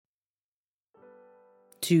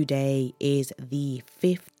Today is the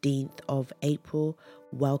 15th of April.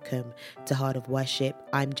 Welcome to Heart of Worship.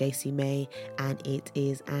 I'm JC May, and it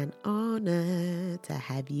is an honor to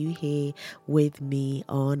have you here with me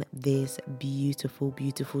on this beautiful,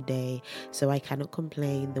 beautiful day. So I cannot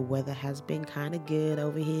complain. The weather has been kind of good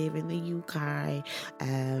over here in the UK.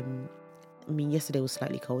 Yesterday was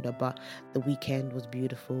slightly colder, but the weekend was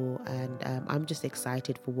beautiful, and I'm just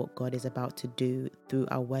excited for what God is about to do through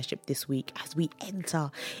our worship this week as we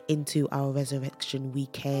enter into our resurrection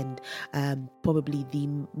weekend, probably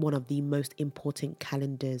one of the most important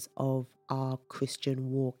calendars of our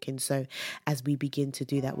Christian walk. And so as we begin to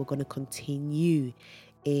do that, we're going to continue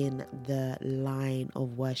in the line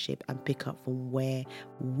of worship and pick up from where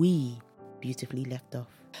we beautifully left off.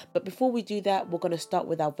 But before we do that, we're going to start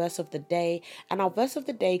with our verse of the day. And our verse of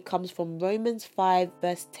the day comes from Romans 5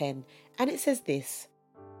 verse 10. And it says this: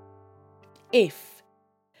 If,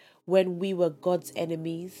 when we were God's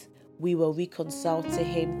enemies, we were reconciled to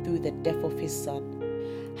him through the death of his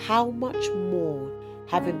son, how much more,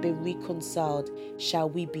 having been reconciled, shall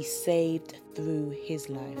we be saved through his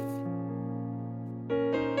life?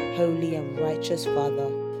 Holy and righteous Father,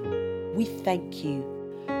 we thank you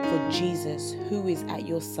for Jesus, who is at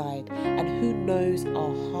your side and who knows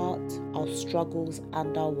our heart, our struggles,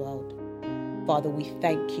 and our world. Father, we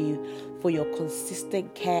thank you for your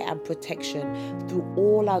consistent care and protection through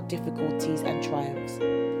all our difficulties and triumphs.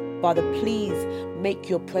 Father, please make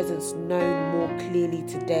your presence known more clearly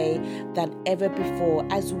today than ever before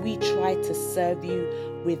as we try to serve you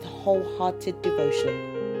with wholehearted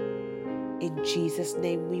devotion. In Jesus'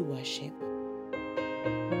 name we worship.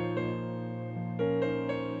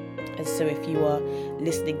 And so if you are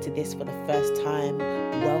listening to this for the first time,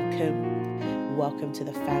 welcome to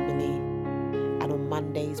the family. And on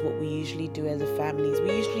Mondays, what we usually do as a family is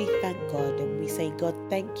we usually thank God, and we say, God,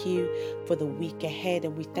 thank you for the week ahead,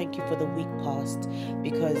 and we thank you for the week past,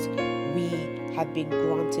 because we have been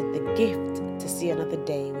granted the gift to see another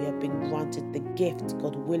day. We have been granted the gift,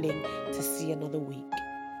 God willing, to see another week.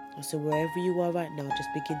 And so wherever you are right now, just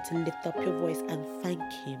begin to lift up your voice and thank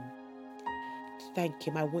him. Thank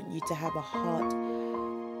him. I want you to have a heart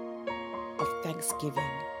of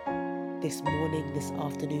thanksgiving this morning, this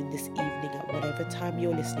afternoon, this evening, at whatever time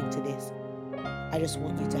you're listening to this. I just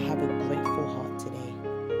want you to have a grateful heart today.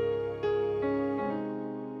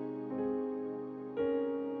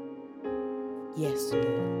 Yes,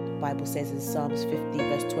 Lord. The Bible says in Psalms 50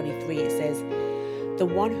 verse 23, it says, the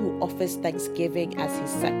one who offers thanksgiving as his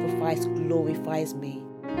sacrifice glorifies me.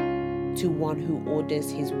 To one who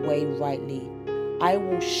orders his way rightly, I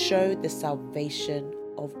will show the salvation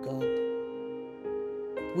of God.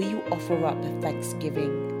 Will you offer up a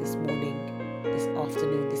thanksgiving this morning, this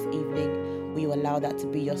afternoon, this evening? Will you allow that to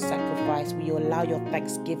be your sacrifice? Will you allow your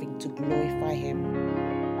thanksgiving to glorify him?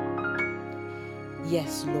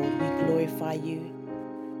 Yes, Lord, we glorify you.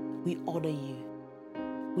 We honor you.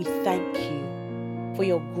 We thank you for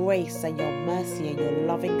your grace and your mercy and your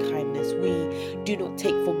loving kindness. We do not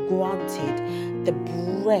take for granted the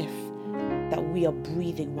breath that we are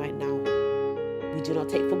breathing right now. We do not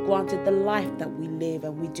take for granted the life that we live,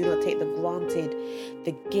 and we do not take for granted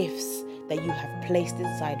the gifts that you have placed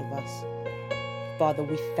inside of us. Father,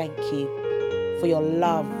 we thank you for your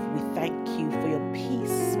love. We thank you for your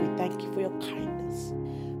peace. We thank you for your kindness.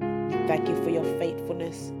 We thank you for your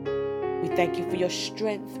faithfulness. We thank you for your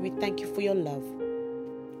strength. We thank you for your love.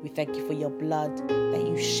 We thank you for your blood that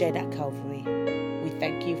you shed at Calvary. We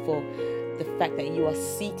thank you for the fact that you are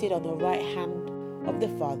seated on the right hand of the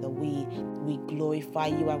Father. We glorify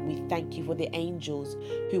you, and we thank you for the angels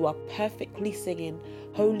who are perfectly singing,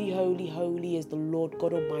 holy, holy, holy is the Lord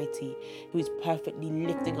God Almighty, who is perfectly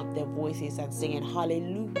lifting up their voices and singing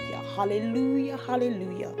hallelujah, hallelujah,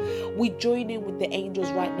 hallelujah. We join in with the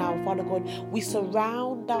angels right now, Father God. We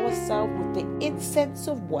surround ourselves with the incense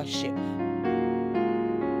of worship.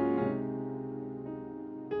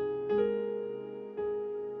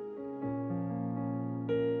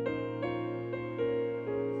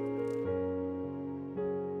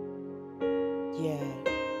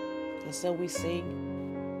 And so we sing,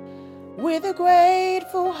 with a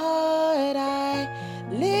grateful heart I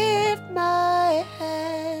lift my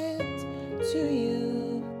hands to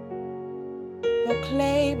you,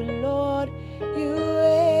 proclaim, Lord, you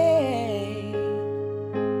reign.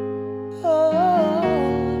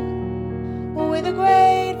 Oh, with a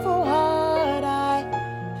grateful heart I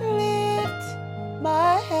lift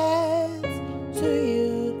my hands to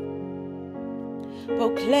you,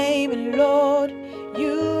 proclaim, Lord,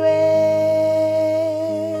 you reign.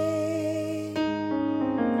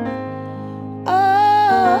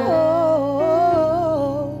 Oh,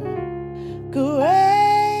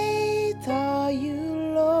 great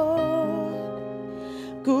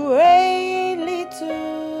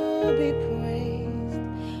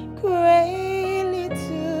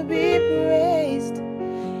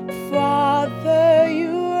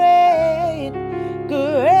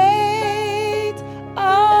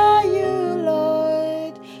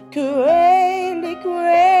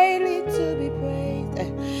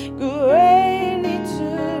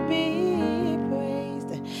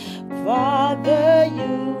Father,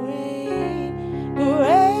 you reign.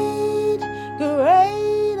 Great,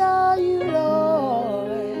 great are you,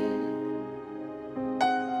 Lord.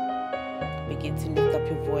 Begin to lift up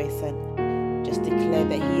your voice and just declare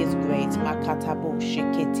that He is great. Makatabo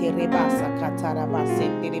shiketereba sakataraba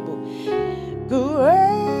senderebo.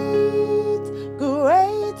 Great,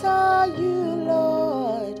 great are you,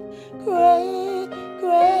 Lord. Great,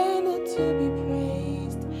 greatly to be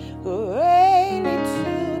praised. Greatly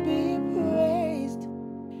to be praised.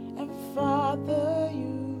 And Father,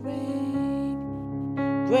 you reign.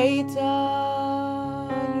 Great are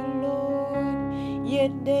you, Lord.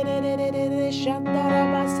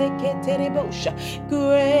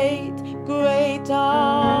 Great, great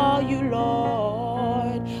are you,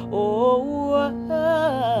 Lord. Oh,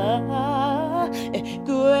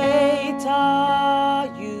 great are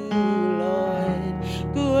you, Lord.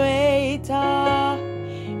 Great are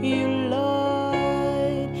you,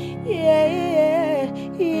 Lord. Yeah,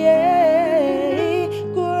 yeah.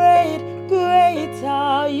 Great, great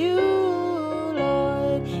are you,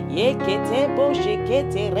 Lord.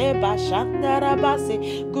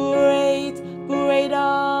 Great, great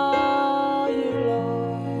are you,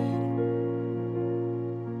 Lord.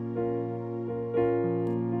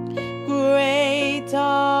 Great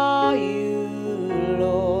are you,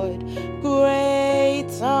 Lord.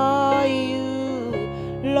 Great are you,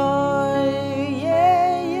 Lord.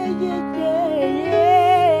 Yeah, yeah, yeah,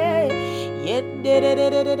 yeah,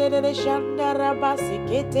 yeah. Shandarabasi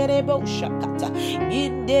keterebo shakata.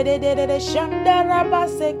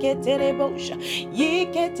 Shandarabase keterebosha.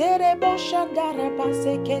 Yiketerebo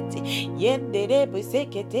shandarabase keti. Yenderebo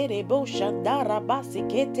seketerebo shandarabase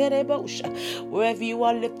keterebosha. Wherever you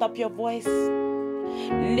are, lift up your voice.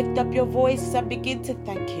 Lift up your voice and begin to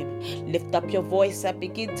thank Him. Lift up your voice and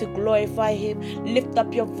begin to glorify Him. Lift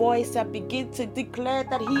up your voice and begin to declare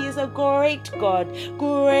that He is a great God.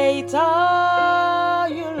 Great are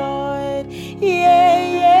you, Lord. Yeah,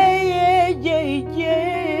 yeah, yeah, yeah,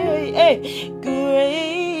 yeah. Hey.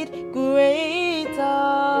 Great, great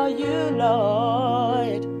are you,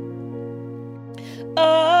 Lord.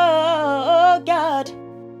 Oh, God.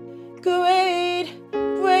 Great,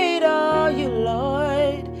 great are you,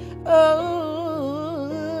 Lord. Oh.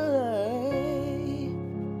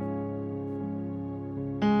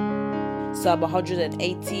 Psalm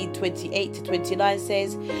 118, 28 to 29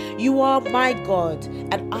 says, You are my God,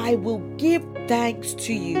 and I will give thanks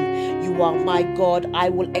to you. You are my God, I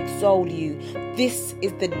will exalt you. This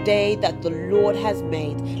is the day that the Lord has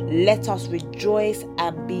made. Let us rejoice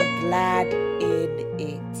and be glad in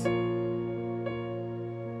it.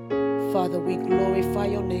 Father, we glorify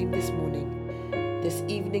your name this morning, this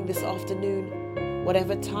evening, this afternoon,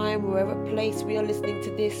 whatever time, wherever place we are listening to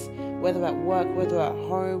this, whether at work, whether at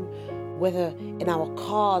home, whether in our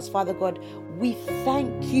cars. Father God, we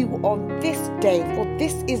thank you on this day, for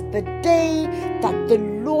this is the day that the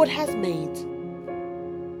Lord has made.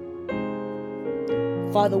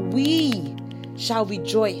 Father, we shall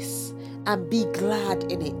rejoice and be glad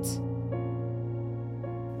in it.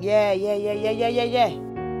 Yeah.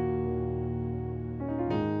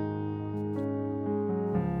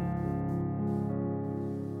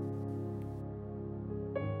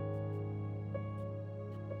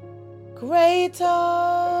 Great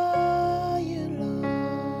are you, Lord.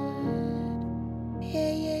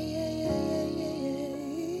 Yeah.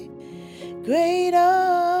 Great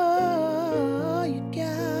are you,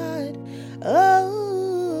 God. Oh,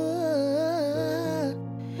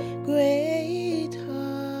 great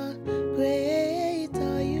are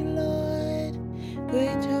you, Lord.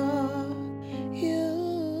 Great are you,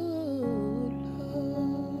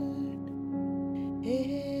 Lord.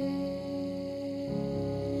 Yeah.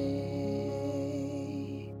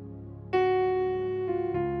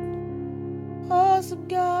 Awesome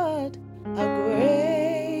God, how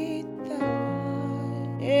great thou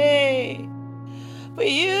art. Hey, for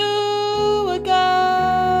you are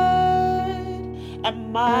God,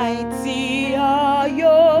 and mighty are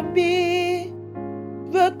your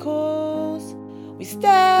miracles. We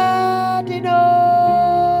stand in awe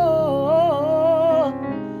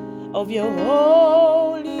of your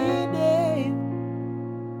holy name.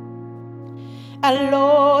 And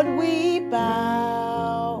Lord, we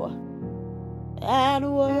bow and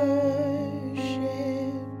worship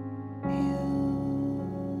you.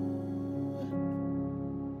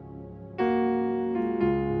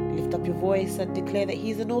 Lift up your voice and declare that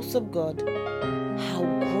He's an awesome God. How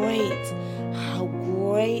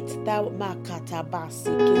great thou makata basi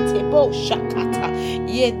ketebo shakata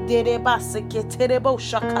yedere basi keterebo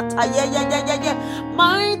shakata yeah.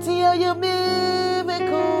 Mighty are your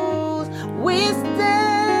miracles. We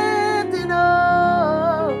stand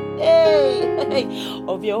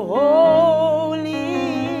of your holy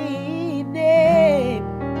name.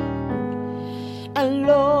 And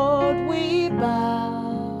Lord, we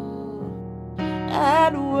bow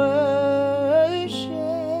and worship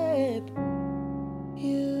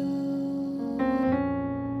you.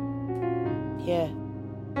 Yeah.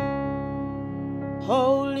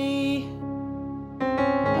 Holy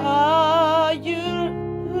are you,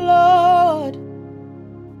 Lord,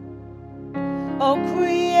 of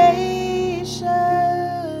creation.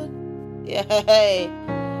 Yeah.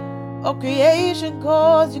 Of creation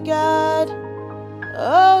calls you God.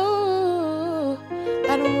 Oh,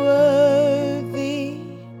 and worthy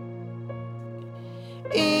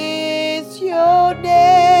is your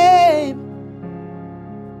name.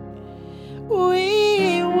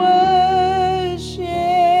 We worship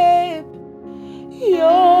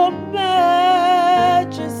your majesty.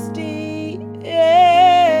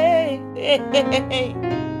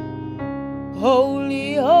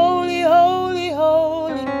 Holy, holy, holy,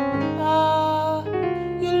 holy are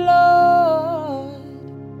you, Lord.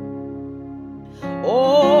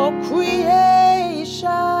 Oh,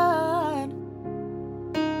 creation,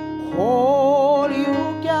 call you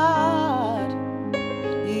God.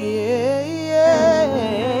 Yeah,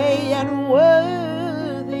 yeah, and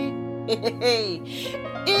worthy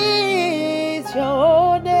is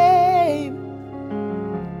your name.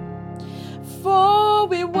 For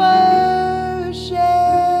we worship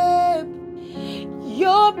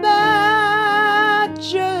your majesty.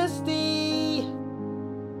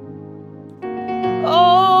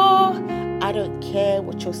 Oh, I don't care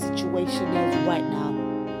what your situation is right now.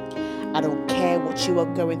 I don't care what you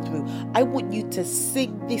are going through. I want you to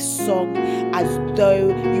sing this song as though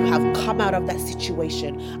you have come out of that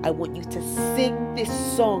situation. I want you to sing this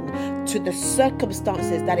song to the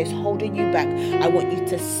circumstances that is holding you back. I want you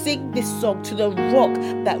to sing this song to the rock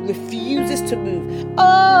that refuses to move.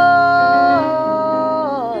 Oh,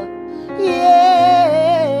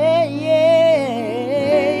 yeah,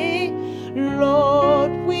 yeah.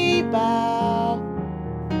 Lord, we bow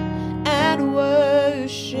and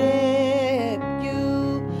worship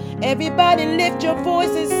you. Everybody lift your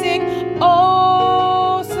voice and sing,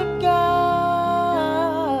 awesome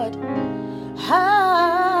God, how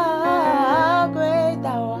great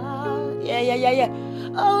thou art. Yeah.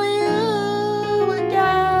 Oh, you are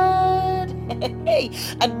God.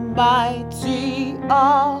 And mighty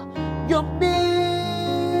are your miracles.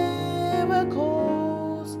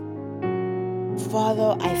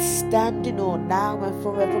 Father, I stand in awe now and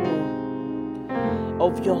forevermore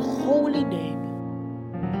of your holy name.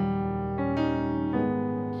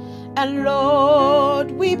 And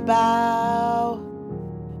Lord, we bow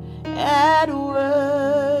and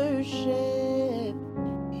worship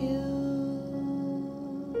you.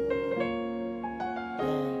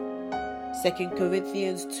 2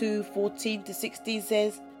 Corinthians 2:14-16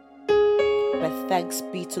 says, but thanks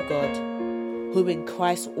be to God, who in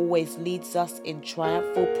Christ always leads us in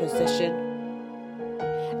triumphal procession,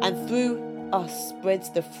 and through us spreads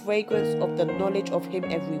the fragrance of the knowledge of him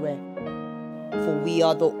everywhere. For we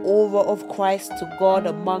are the aura of Christ to God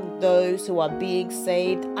among those who are being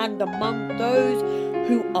saved and among those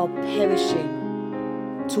who are perishing.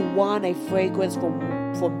 To one a fragrance from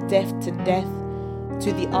death to death,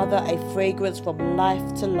 to the other a fragrance from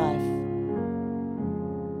life to life.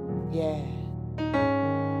 Yeah.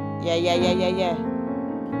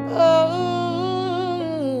 Oh,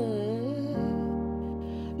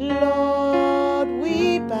 Lord,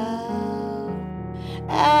 we bow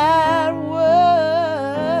and worship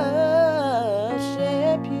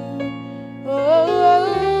you.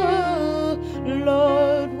 Oh,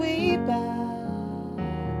 Lord, we bow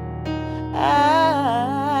and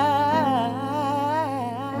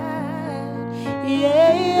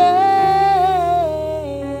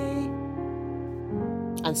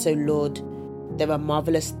And so, Lord, there are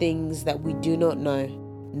marvelous things that we do not know,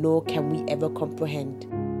 nor can we ever comprehend.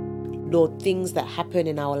 Lord, things that happen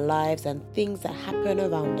in our lives and things that happen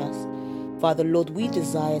around us. Father, Lord, we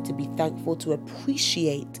desire to be thankful, to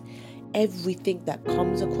appreciate everything that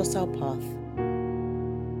comes across our path.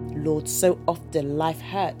 Lord, so often life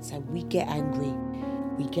hurts and we get angry,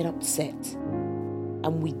 we get upset,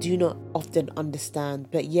 and we do not often understand.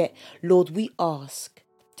 But yet, Lord, we ask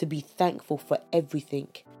to be thankful for everything.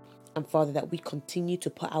 And Father, that we continue to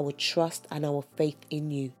put our trust and our faith in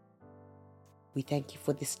you. We thank you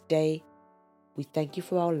for this day. We thank you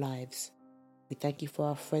for our lives. We thank you for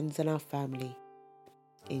our friends and our family.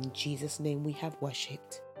 In Jesus' name we have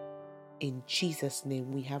worshipped. In Jesus'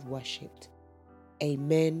 name we have worshipped.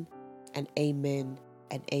 Amen and amen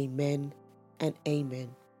and amen and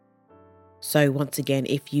amen. So once again,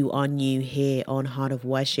 if you are new here on Heart of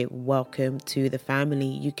Worship, welcome to the family.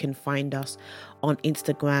 You can find us on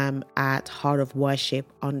Instagram at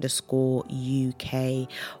heartofworship_UK.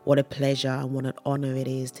 What a pleasure and what an honor it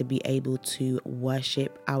is to be able to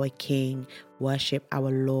worship our King, worship our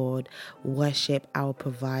Lord, worship our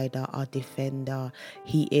provider, our defender.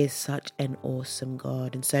 He is such an awesome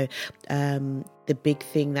God. And so the big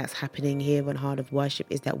thing that's happening here on Heart of Worship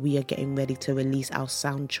is that we are getting ready to release our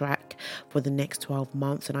soundtrack for the next 12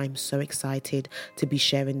 months. And I'm so excited to be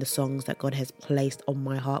sharing the songs that God has placed on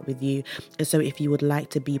my heart with you. And so if you would like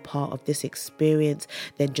to be part of this experience,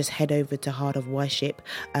 then just head over to Heart of Worship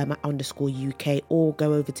 _UK, or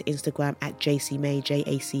go over to Instagram at JCMay,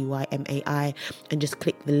 JACYMAI, and just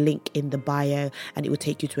click the link in the bio, and it will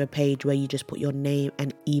take you to a page where you just put your name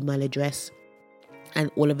and email address. And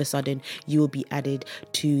all of a sudden, you will be added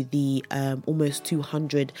to the almost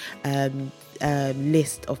 200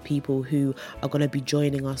 list of people who are going to be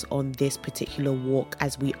joining us on this particular walk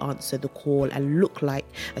as we answer the call and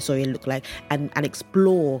and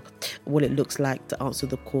explore what it looks like to answer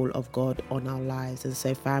the call of God on our lives. And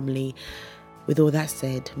so, family, with all that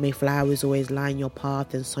said, may flowers always line your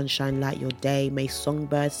path and sunshine light your day. May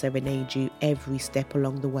songbirds serenade you every step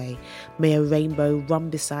along the way. May a rainbow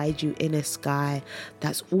run beside you in a sky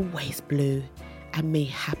that's always blue. And may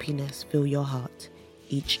happiness fill your heart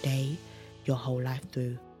each day, your whole life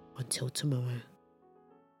through, until tomorrow.